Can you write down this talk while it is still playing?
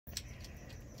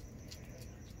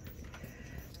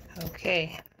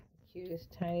Okay,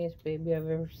 cutest, tiniest baby I've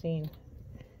ever seen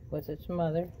with its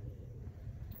mother.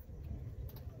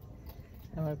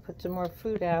 I'm going to put some more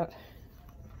food out.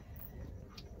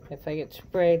 If I get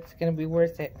sprayed, it's going to be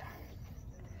worth it.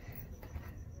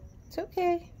 It's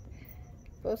okay.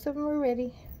 Both of them are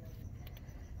ready.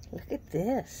 Look at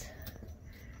this.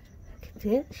 Look at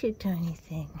this, you tiny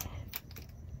thing.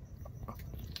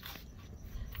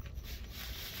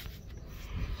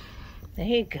 There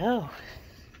you go.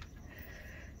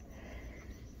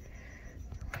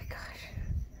 Oh my gosh.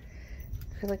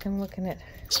 I feel like I'm looking at...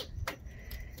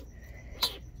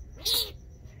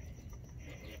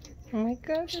 Oh my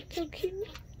gosh, it's so cute.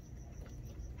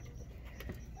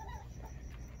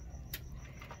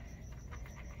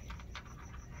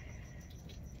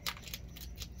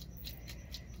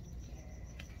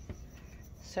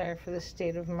 Sorry for the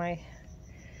state of my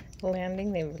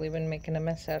landing. They've really been making a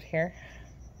mess out here.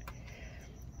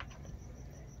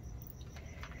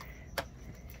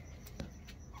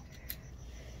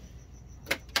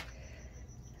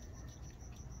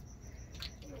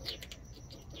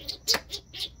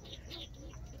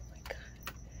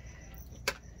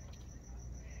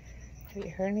 Have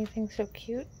you heard anything so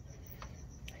cute?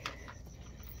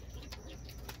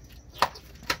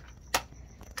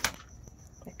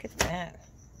 Look at that.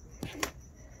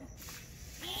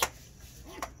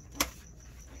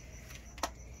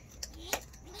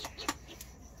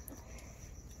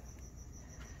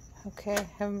 Okay,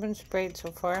 haven't been sprayed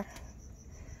so far.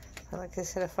 But like I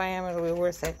said, if I am, it'll be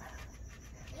worth it.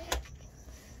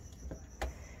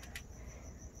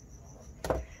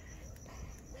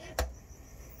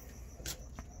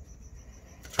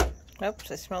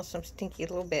 Oops, I smell some stinky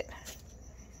little bit.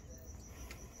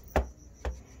 Oh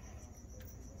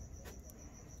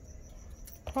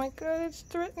my god, it's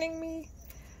threatening me.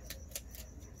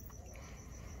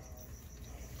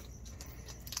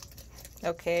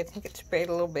 Okay, I think it sprayed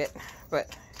a little bit,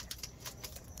 but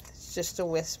it's just a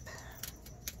wisp.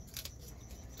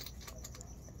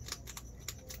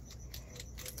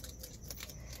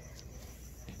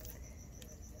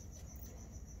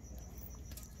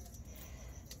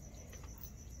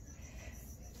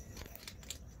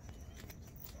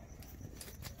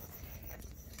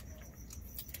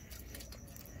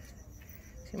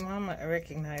 See, Mama I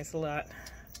recognize a lot,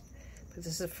 but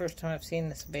this is the first time I've seen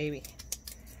this baby.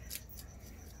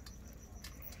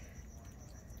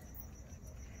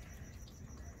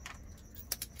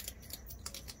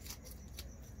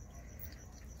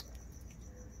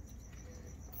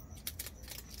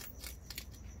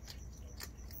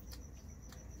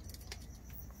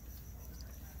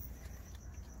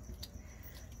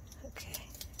 Okay.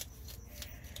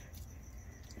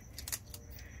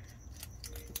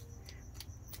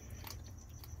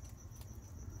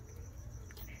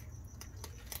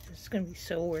 This is going to be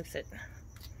so worth it.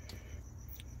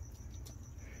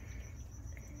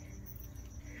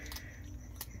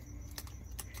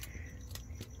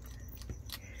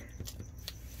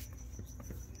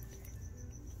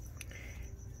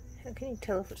 How can you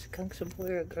tell if a skunk's a boy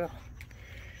or a girl?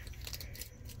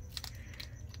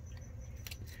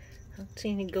 I don't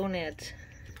see any gonads.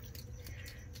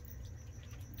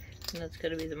 And that's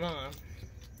gotta be the mom.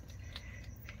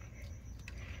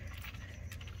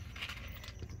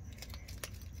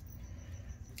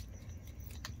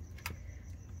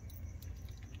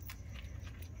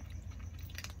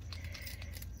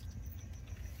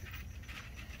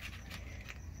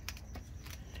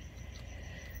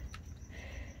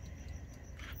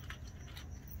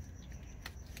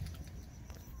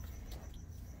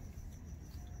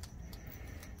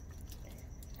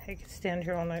 I could stand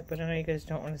here all night, but I know you guys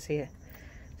don't want to see a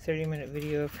 30-minute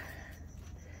video of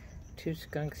two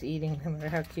skunks eating, no matter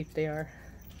how cute they are.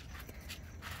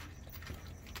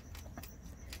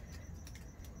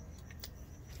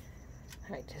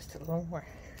 Alright, just a little more.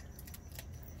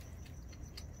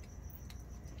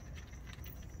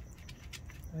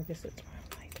 I guess it's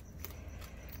my mic.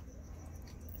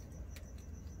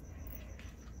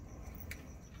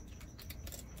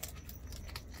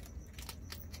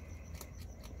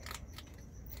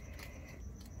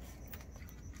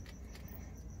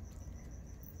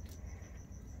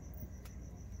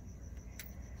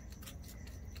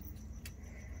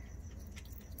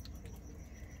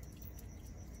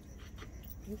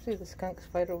 Usually the skunks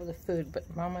fight over the food,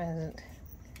 but Mama hasn't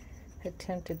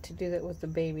attempted to do that with the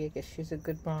baby. I guess she's a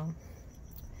good mom.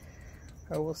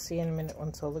 Or we'll see in a minute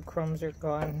once all the crumbs are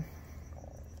gone.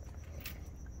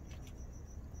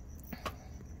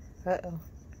 Uh-oh.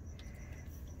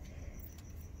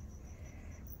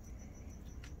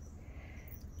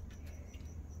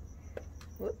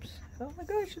 Whoops. Oh my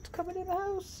gosh, it's coming in the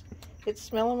house. It's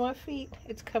smelling my feet.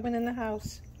 It's coming in the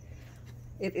house.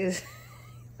 It is.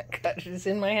 My gosh, it's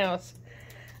in my house.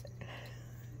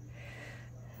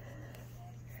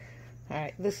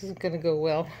 Alright, this isn't going to go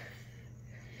well.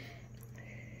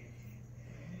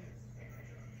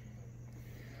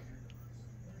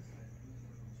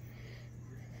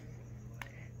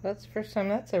 That's the first time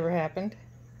that's ever happened.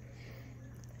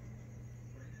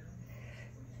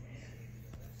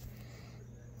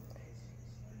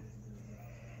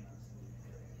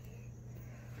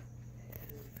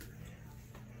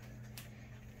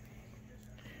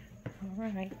 All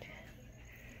right.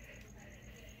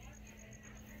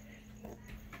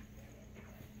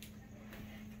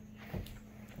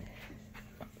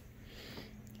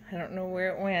 I don't know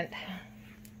where it went.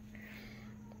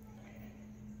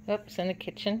 Oops, in the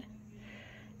kitchen.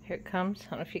 Here it comes.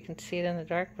 I don't know if you can see it in the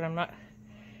dark, but I'm not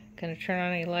going to turn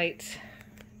on any lights.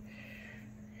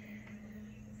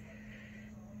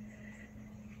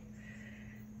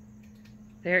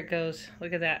 There it goes.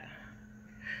 Look at that.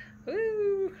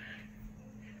 Woo!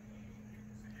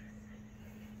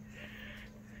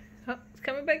 Oh, it's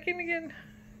coming back in again.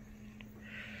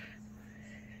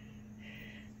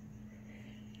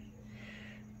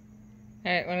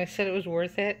 Alright, when I said it was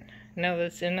worth it, now that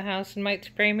it's in the house and might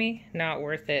spray me, not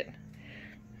worth it.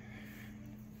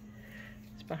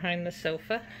 It's behind the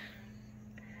sofa.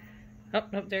 Oh,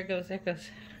 nope, there it goes, there it goes.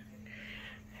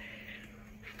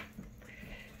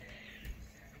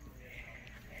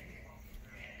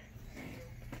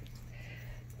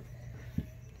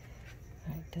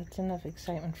 Alright, that's enough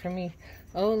excitement for me.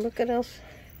 Oh, look at else.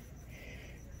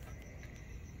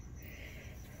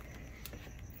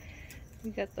 We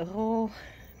got the whole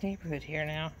neighborhood here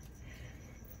now.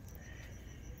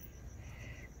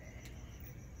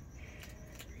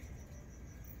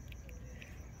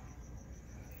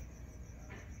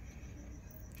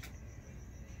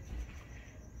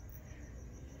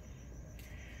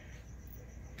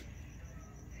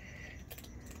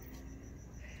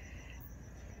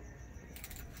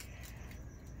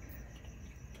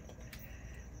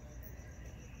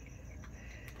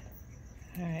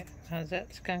 Alright, how's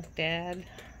that skunk, Dad?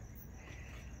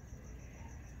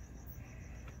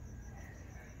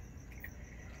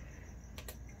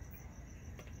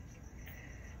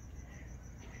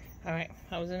 Alright,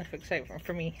 that was enough excitement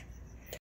for me.